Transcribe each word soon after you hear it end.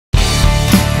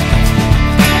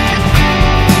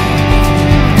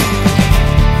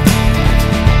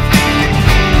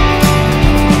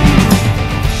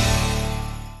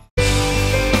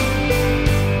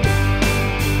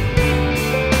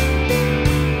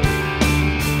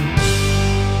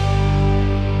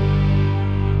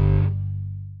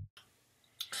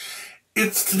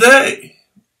today.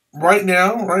 Right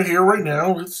now, right here, right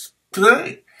now, it's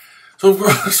today. So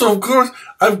of course,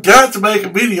 I've got to make a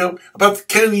video about the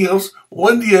Canon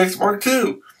EOS-1D Mark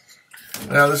II.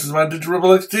 Now, this is my digital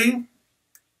XT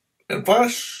and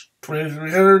flash,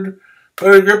 2300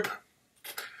 battery grip,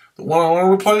 the one I want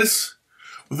to replace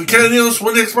with the Canon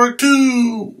EOS-1D Mark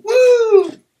II.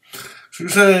 Woo! So you're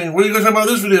saying, what are you going to talk about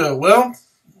in this video? Well,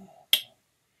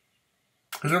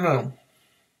 I don't know.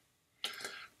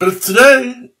 But it's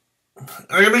today,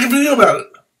 I can make a video about it.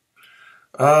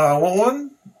 I want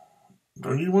one. Do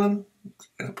I need one?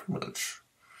 Yeah, pretty much.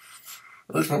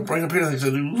 At least my brain up here thinks I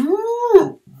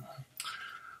do.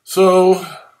 So,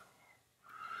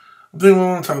 what do I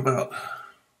want to talk about?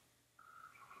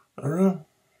 I don't know.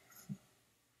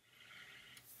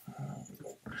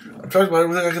 I've talked about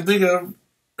everything I can think of.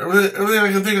 Everything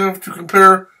I can think of to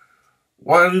compare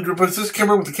why I need to replace this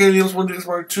camera with the Canon EOS-1D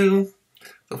Mark II.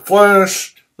 The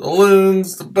flash, the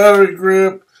lens, the battery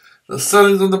grip, the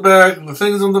settings on the back, the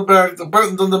things on the back, the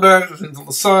buttons on the back, the things on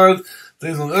the side,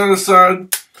 things on the other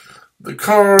side, the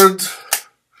cards,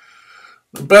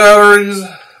 the batteries,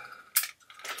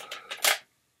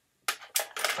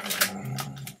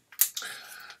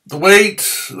 the weight,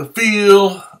 the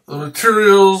feel, the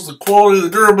materials, the quality, the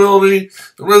durability,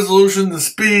 the resolution, the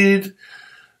speed,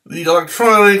 the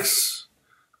electronics,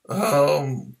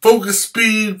 focus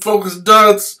speed, focus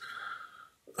dots,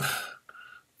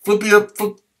 flippy up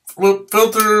flip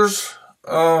filters,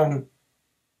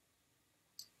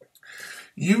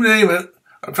 you name it.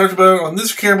 I've talked about it on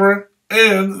this camera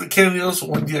and the Canon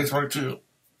EOS-1D Mark II.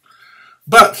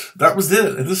 But that was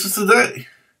it, and this is today.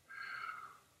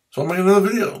 So I'm making another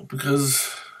video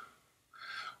because,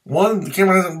 one, the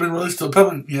camera hasn't been released to the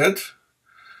public yet.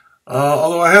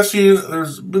 Although I have seen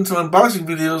there's been some unboxing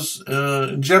videos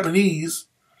in Japanese,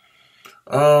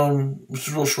 which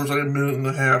is real short, like a minute and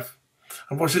a half.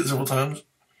 I've watched it several times.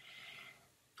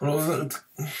 Well,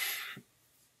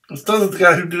 it's not that the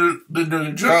guy who didn't do a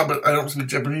good job, but I don't speak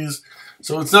Japanese,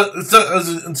 so it's not as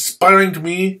inspiring to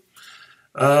me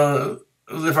as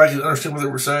if I could understand what they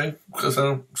were saying, because I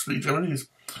don't speak Japanese.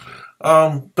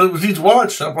 But it was neat to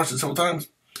watch. I've watched it several times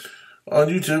on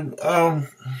YouTube.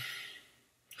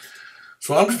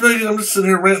 So I'm just sitting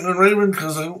here ranting and raving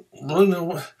because I don't really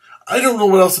know. I don't know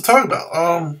what else to talk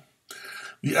about.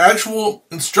 The actual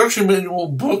instruction manual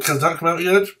book has not come out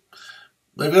yet.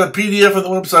 They've got a PDF on the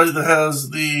website that has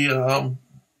the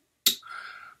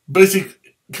basic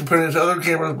comparing it to other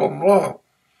cameras, blah, blah, blah.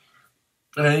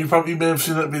 And you may have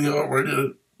seen that video where I did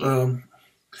it.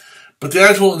 But the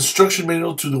actual instruction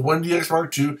manual to the 1D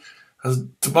Mark II has,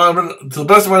 to the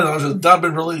best of my knowledge, has not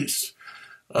been released.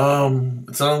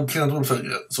 It's not on Canon's website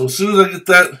yet. So as soon as I get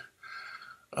that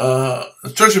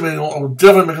instruction manual, I will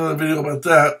definitely make another video about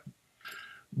that.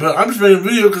 But I'm just making a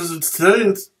video because it's today.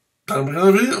 It's time to make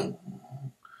another video.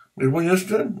 Made one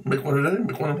yesterday, make one today,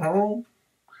 make one tomorrow.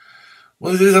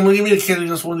 One of these days, I'm gonna give me a Canon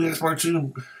EOS-1D Mark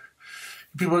II.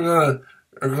 People are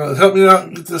gonna help me out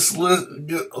and get this list,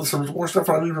 get some more stuff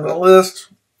I need from that list.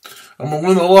 I'm gonna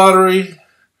win the lottery.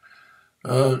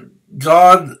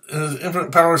 God in His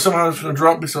infinite power somehow is gonna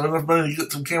drop me some enough money to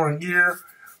get some camera gear.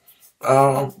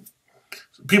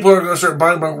 People are gonna start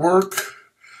buying my work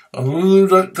on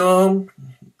Lulu.com.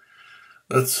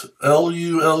 That's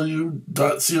LULU.com.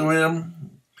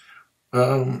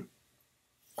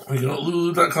 You go to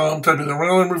Lulu.com, type in the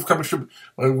RandallMRueff comic strip.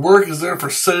 My work is there for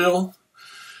sale.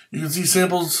 You can see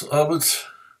samples of it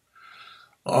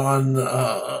on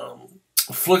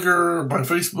Flickr, my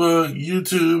Facebook,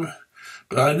 YouTube.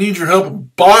 But I need your help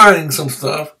in buying some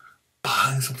stuff.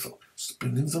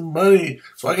 Spending some money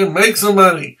so I can make some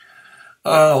money.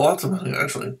 Lots of money,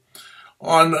 actually.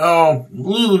 On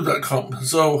Lulu.com.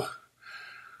 So,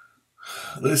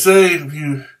 they say if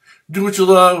you do what you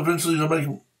love, eventually you'll be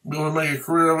able to make a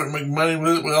career of it and make money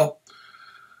with it. Well,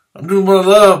 I'm doing what I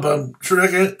love, but I'm sure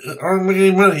I aren't making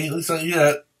any money, at least not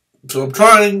yet. So I'm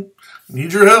trying. I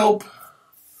need your help.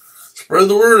 Spread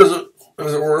the word, as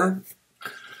it were.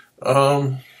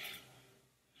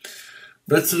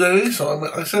 But today, so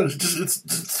like I said, it's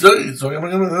today, so I'm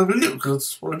making another video because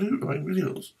that's what I do. I make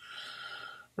videos.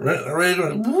 Ready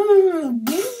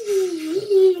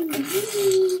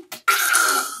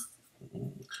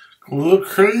go a little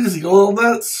crazy, go a little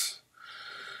nuts.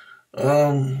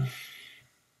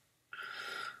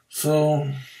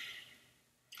 So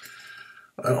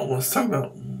I don't know what to talk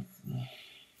about.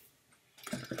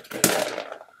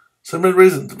 Cinnamon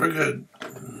raisins, very good.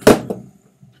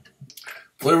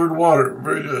 Flavored water,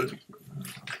 very good.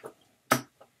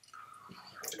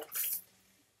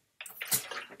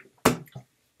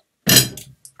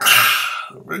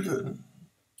 Very good.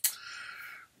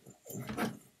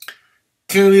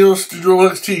 Canon EOS-1D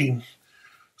XT,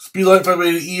 Speedlight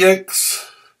 580EX,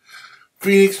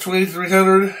 Phoenix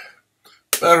 2300,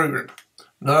 battery grip.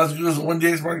 Not as good as the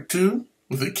 1DX Mark II,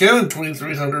 with the Canon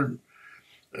 2300,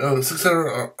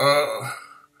 600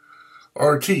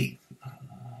 RT.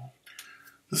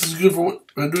 This is good for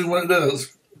doing what it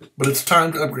does, but it's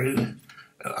time to upgrade it, and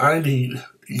I need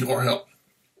your help.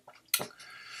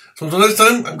 So until next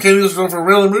time, I'm Canon EOS-1D for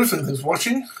RandallMRueff. Thanks for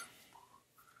watching.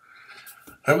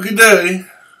 Have a good day,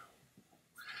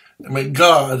 and may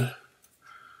God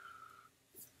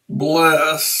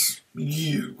bless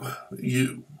you.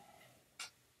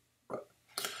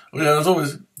 Oh yeah, as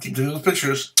always, keep taking those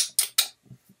pictures.